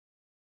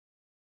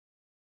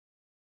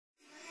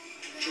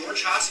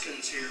George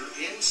Hoskins here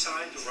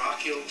inside the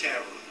Rock Hill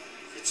Tavern.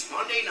 It's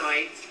Monday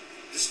night.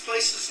 This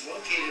place is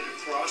located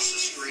across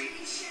the street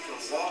from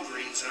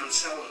Walgreens on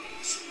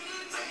Celanese.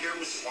 I'm here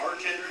with the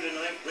bartender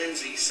tonight,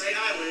 Lindsay. Say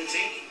hi,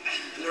 Lindsay.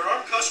 And there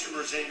are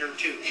customers in here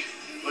too.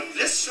 But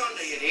this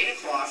Sunday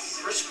at 8 o'clock,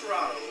 Chris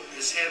Corrado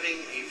is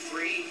having a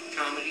free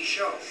comedy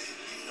show.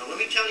 Now let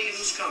me tell you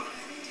who's coming.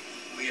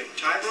 We have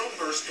Tyrone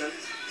Burston,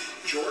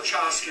 George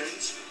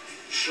Hoskins,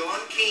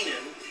 Sean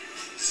Keenan,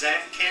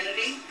 Zach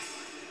Kennedy,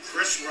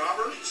 Chris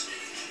Roberts,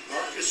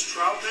 Marcus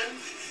Troutman,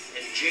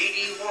 and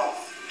J.D. Wall.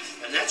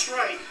 And that's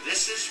right,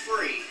 this is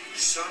free,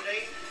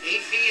 Sunday,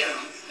 8 p.m.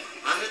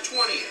 on the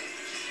 20th.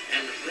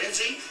 And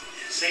Lindsay,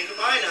 say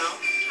goodbye now.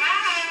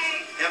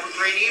 Bye. Have a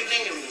great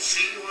evening, and we'll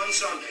see you on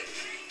Sunday.